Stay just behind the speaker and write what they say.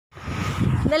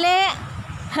Dali!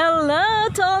 Hello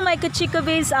to all my kachika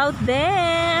babes out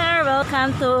there!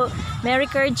 Welcome to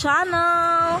Marykerj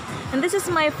channel! And this is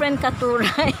my friend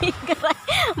Katuray.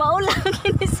 Maulang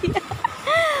kini siya.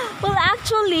 Well,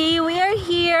 actually, we are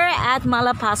here at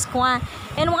Malapascua.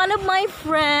 And one of my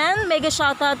friend, mega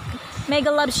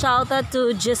love shout out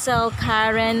to Giselle,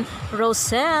 Karen,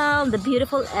 Roselle, the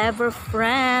beautiful ever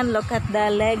friend. Look at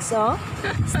the legs, oh.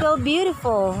 Still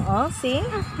beautiful. Oh, see?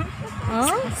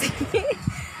 Oh, see?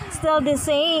 Still the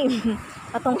same.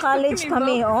 Atong college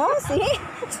kami, oh, see?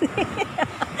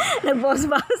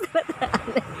 Nag-boss-boss na.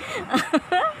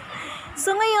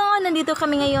 So ngayon, nandito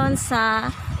kami ngayon sa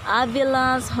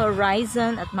Avila's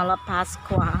Horizon at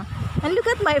Malapascua. And look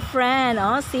at my friend,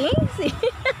 oh, see? See?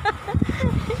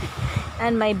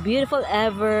 And my beautiful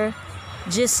ever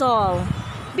Giselle.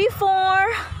 Before,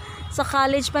 sa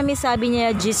college pa mi sabi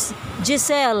niya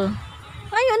Giselle.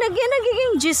 Ayun,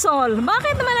 nagiging Giselle.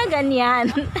 Bakit naman na ganyan?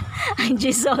 Ay,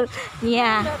 Giselle.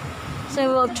 Yeah. So,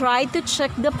 we'll try to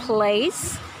check the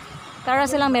place. Para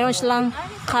silang meron silang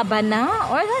cabana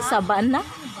or sabana?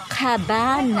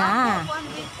 Cabana.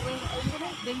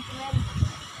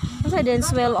 Ano sa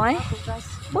Denswell, oy?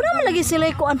 Wala man lagi sila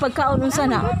ikuan pagkaon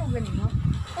unsa na.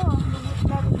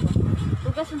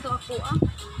 Tugas untuk ako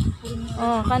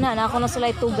Oh, kana na ako na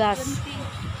sila tugas.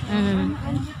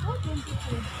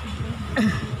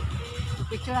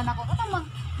 Picturean ako katang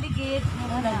magligid.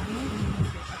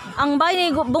 Ang bay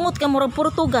ni bungot ka murag puro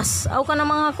tugas. Aw ka na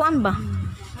mga kuan ba?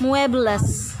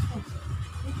 Muebles.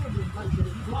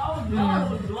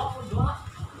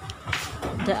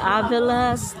 The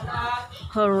Avila's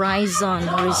Horizon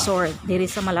Resort diri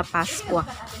sa Malapascua.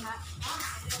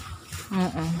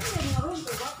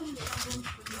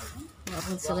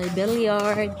 Napod sila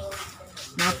billiard.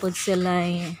 Napod sila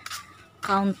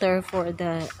counter for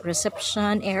the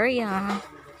reception area.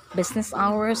 Business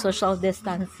hours, social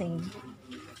distancing.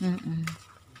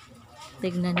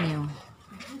 Tignan nyo.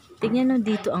 Tignan nyo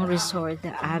dito ang resort.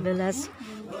 The Avila's.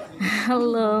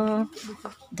 Hello.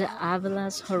 The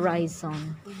Avila's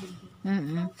Horizon.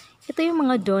 Ito yung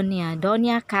mga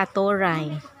Doña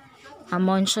Katoray,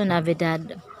 Amoncio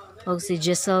Navidad, o si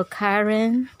Giselle,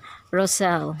 Karen,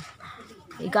 Roselle.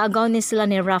 Igagaw ni sila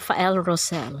ni Rafael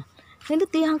Roselle.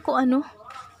 Nindutihan ko ano?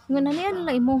 Nga na niya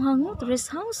nila imuhang mo,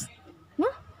 tourist house. No?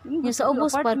 Yung sa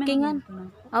ubos, parkingan.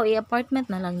 Oh,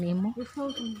 i-apartment na lang nimo.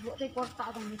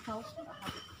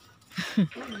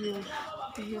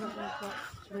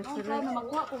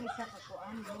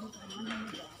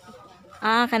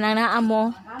 Ah, kanang naa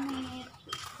mo.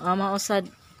 Ah, mausad.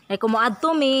 Ay, kumuad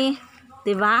to me.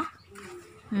 Diba?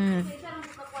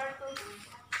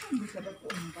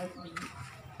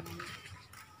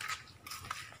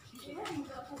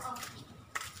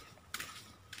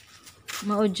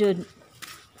 Maujud.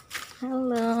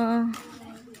 Hello.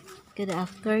 Good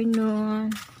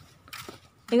afternoon.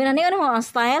 Yung naniyo na mo ang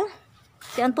style?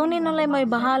 Si Anthony nalay may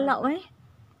bahala, oy.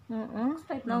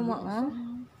 Na mo,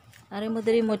 Ari mo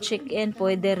diri mo check-in,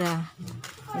 pwede ra.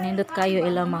 Nindot kayo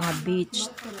ilang mga beach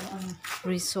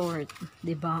resort,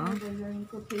 di ba?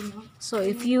 So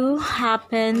if you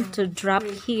happen to drop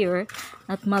here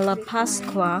at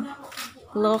Malapascua,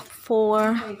 look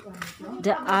for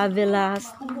the Avila's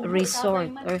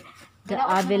Resort or the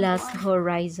Avila's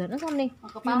Horizon. Ano ni?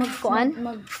 Magkuan?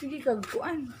 Sige kag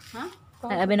kuan. Ha?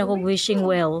 Ay, abi na ko wishing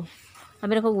well.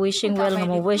 Abi na ko wishing well nga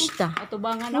mo wish ta.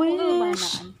 Atubangan ako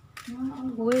Wish.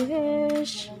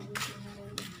 Wish.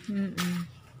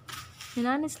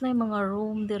 Hinanis na yung mga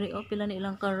room diri, oh, pila na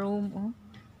ilang ka room, oh.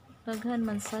 Daghan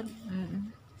man sad.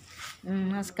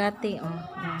 Haskati, oh.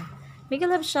 Big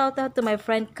love shout out to my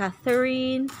friend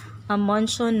Catherine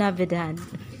Amoncio Navidad.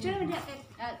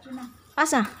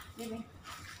 Asa?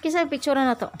 Kisa yung picture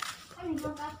na to?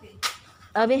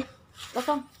 Abi?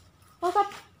 Wakam? Wakam?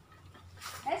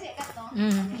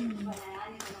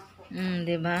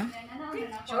 Diba?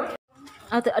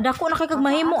 At dako na kay kag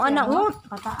mahimo anak mo.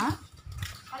 Kata ah?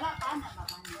 Ala taan na ba?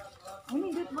 Ini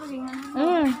dit berlingan.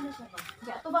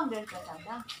 Ya to bang der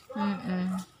kada.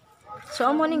 So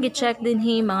amo ning gi-check din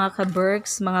mga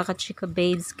ka-berks, mga ka-chika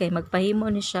babes kay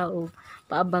magpahimo ni siya og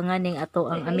paabangan ning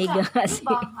ato ang amiga nga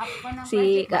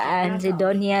si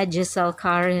Doña Giselle,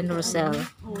 Karen, Roselle.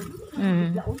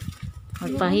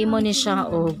 Magpahimo ni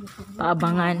siya og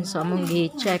paabangan, so among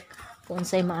gi-check kung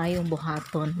unsay maayong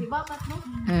buhaton.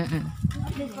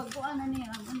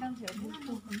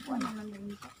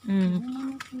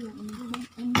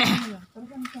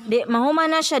 Di mahuma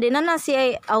na siya, di na si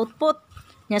output.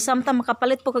 Nya samtang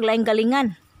makapalit po kag laing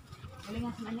galingan.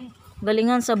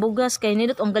 Galingan sa bugas kay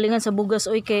nindot ang galingan sa bugas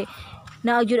oy kay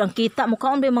naa gyud ang kita mo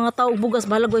kaon ba mga tawo bugas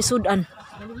balag oy sudan.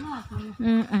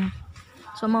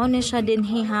 So mao ni siya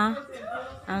dinhi ha.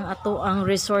 Ang ato ang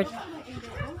resort,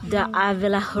 the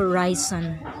Avila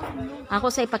Horizon. Ako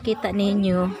sa ipakita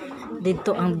ninyo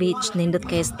dito ang beach nindot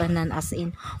kay tanan, as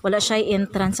in wala siya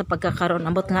entrance sa pagkakaroon.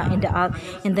 Ambot nga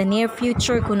in the near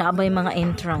future kung naabay mga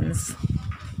entrance.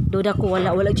 Duda ko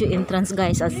wala jud entrance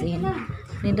guys, as in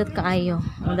nindot kaayo.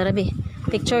 Ang darabi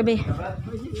picture be.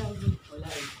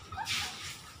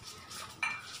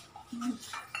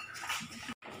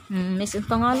 Miss ito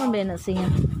nga lang ba na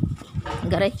siya.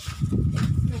 Garay.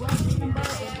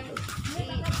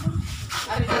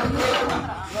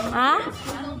 Ah?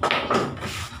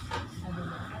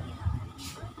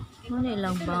 Ano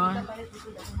ilang bar?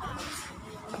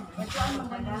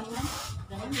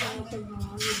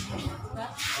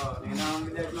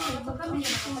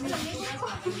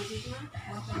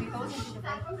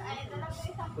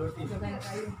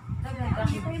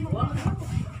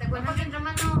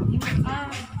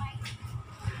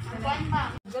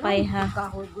 Pay ha,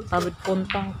 pabud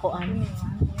puntang koan.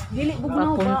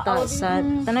 Papunta sa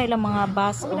tanay ilang mga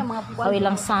bus o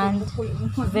ilang sand,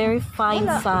 very fine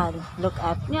sand. Look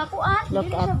at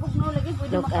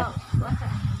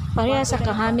pareha sa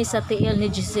kahami sa tiil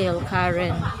ni Giselle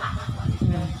Karen.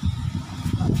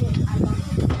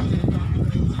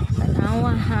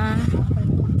 Tanawa ha.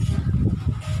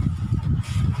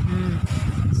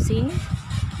 See?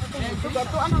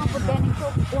 Ito ano nga po din ito,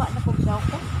 kuha na po daw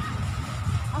ko.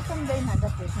 Asan ba na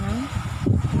dati?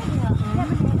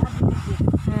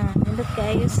 Nindot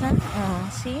kayo sa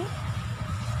see?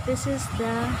 This is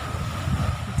the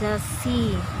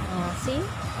sea. See?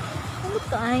 Nindot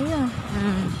kayo.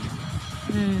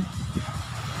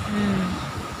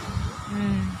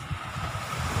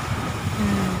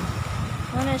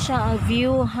 Ano siya ang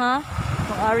view ha?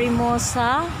 Kung ari mo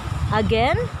sa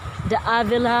again, the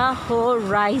Avila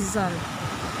Horizon.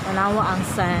 Tanawa ang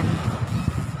sand.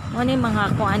 Ano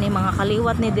mga kung ano mga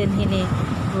kaliwat ni din hini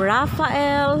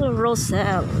Rafael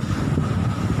Rosel.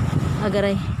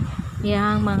 Agaray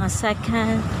yang mga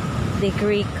second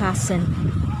degree cousin.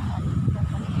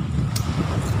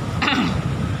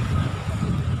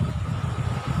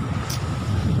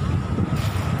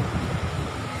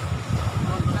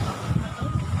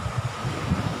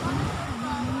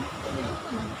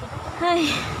 Hi.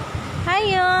 Hi,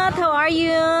 how are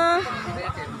you?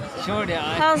 Sure,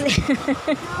 How's it?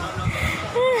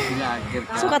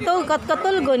 So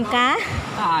katulgon ka?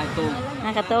 ito.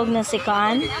 Nakatawag na si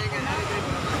Kon.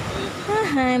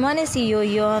 Ay, mo ni si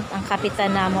Yoyot, ang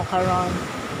kapitan namo karon.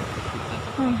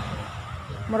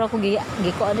 Mura ko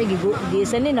giko ano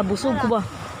gisa ni nabusog ko ba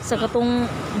sa katong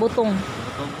butong.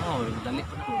 Dali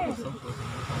pa.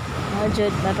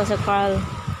 Jud, dapat sa Carl.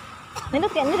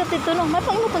 Nindot dito no. May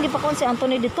pang gipakon si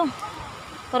Anthony dito.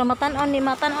 Para matan-on ni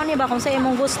ba kung sa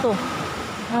imong gusto.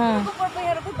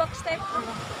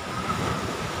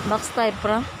 Box type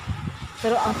pra.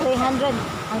 Pero ang 300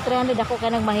 ako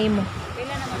kay nagmahimo.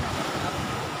 Pila naman na.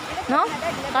 No?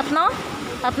 Kat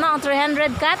no ang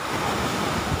 300 kat.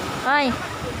 Ay.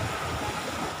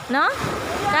 No?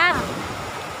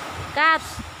 Kat.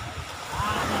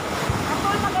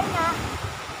 Atol na kanya.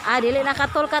 Dili na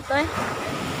katol kat oy.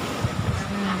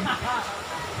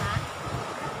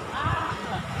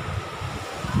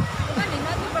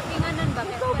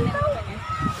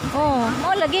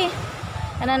 Mo lagi.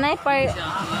 Ananay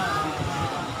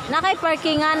nakay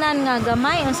parkinganan nga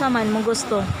gamay unsa man mo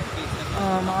gusto.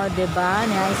 Mao diba?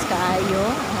 Nice kaayo.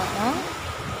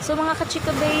 So mga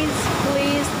kachika babes,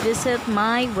 please visit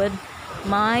my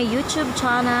YouTube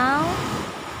channel.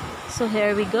 So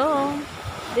here we go.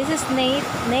 This is Nate.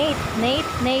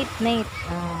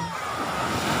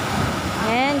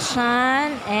 And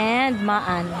Sean and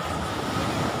Maan.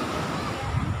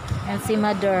 And si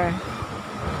Mother.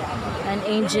 An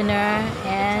engineer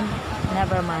and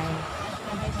never mind.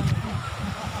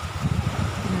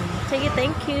 Sige,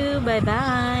 thank you.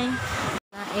 Bye-bye.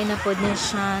 Nain na po din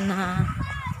siya na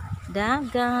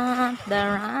dagat,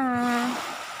 dara.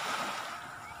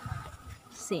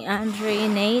 Si Andre,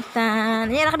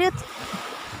 Nathan. Yan, nakadiyot.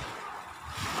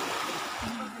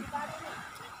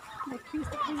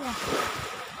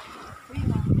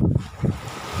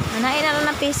 Anain na lang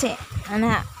ng pisi.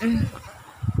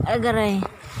 Agaray.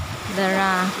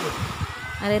 Dara.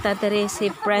 Arita tiri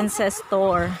si Princess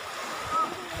Store.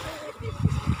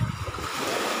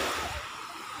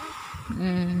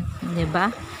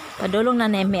 Diba? Padulong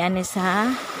na nemi ani sa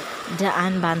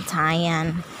daan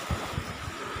bantayan.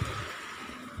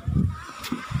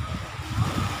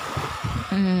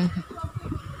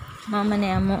 Mama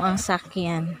niya mo ang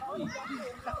sakyan.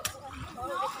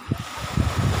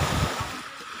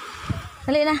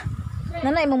 Dali na.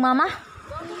 Nanay mong mama?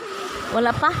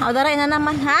 Wala pa? O, daray na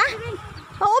naman, ha?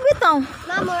 Oo, bitaw.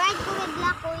 Ma, murad ko rin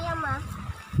la kuya, ma.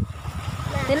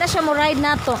 Di na siya mo ride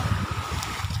na to.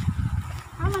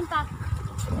 Aman ta.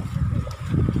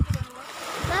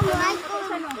 Ma, murad ko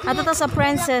rin Ato to sa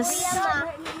princess.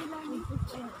 ma.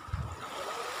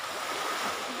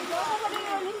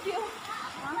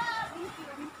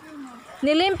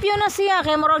 Nilimpyo na siya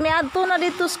kay murag ni adto na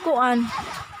dito sa kuan.